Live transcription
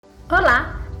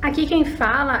Olá, aqui quem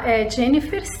fala é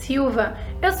Jennifer Silva.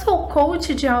 Eu sou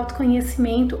coach de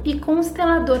autoconhecimento e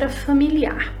consteladora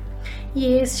familiar. E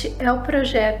este é o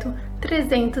projeto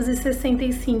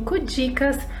 365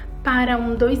 Dicas para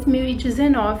um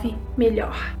 2019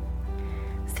 melhor.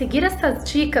 Seguir essas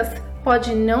dicas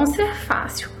pode não ser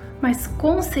fácil, mas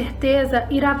com certeza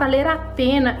irá valer a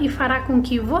pena e fará com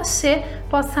que você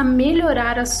possa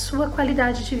melhorar a sua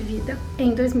qualidade de vida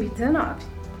em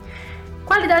 2019.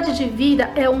 Qualidade de vida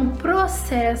é um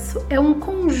processo, é um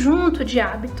conjunto de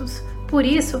hábitos. Por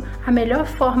isso, a melhor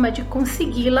forma de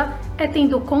consegui-la é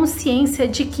tendo consciência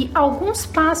de que alguns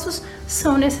passos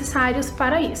são necessários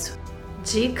para isso.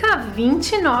 Dica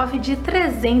 29 de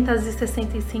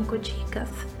 365 dicas.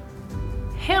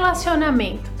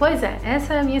 Relacionamento. Pois é,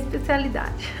 essa é a minha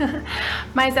especialidade.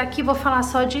 Mas aqui vou falar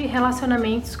só de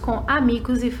relacionamentos com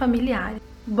amigos e familiares.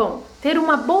 Bom, ter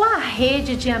uma boa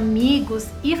rede de amigos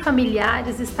e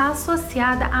familiares está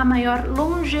associada a maior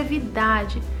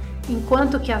longevidade,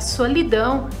 enquanto que a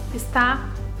solidão está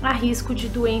a risco de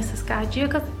doenças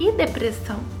cardíacas e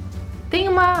depressão. Tem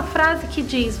uma frase que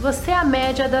diz: você é a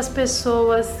média das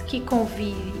pessoas que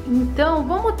convive. Então,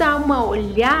 vamos dar uma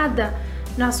olhada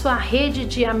na sua rede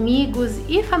de amigos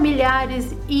e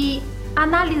familiares e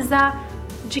analisar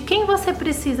de quem você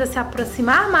precisa se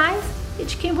aproximar mais e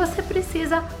de quem você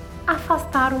precisa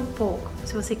afastar um pouco.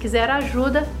 Se você quiser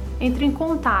ajuda, entre em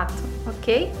contato,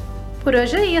 ok? Por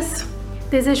hoje é isso.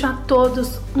 Desejo a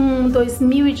todos um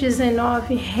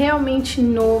 2019 realmente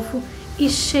novo e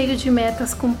cheio de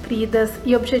metas cumpridas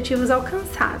e objetivos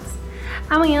alcançados.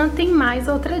 Amanhã tem mais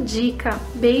outra dica.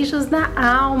 Beijos na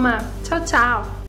alma. Tchau, tchau!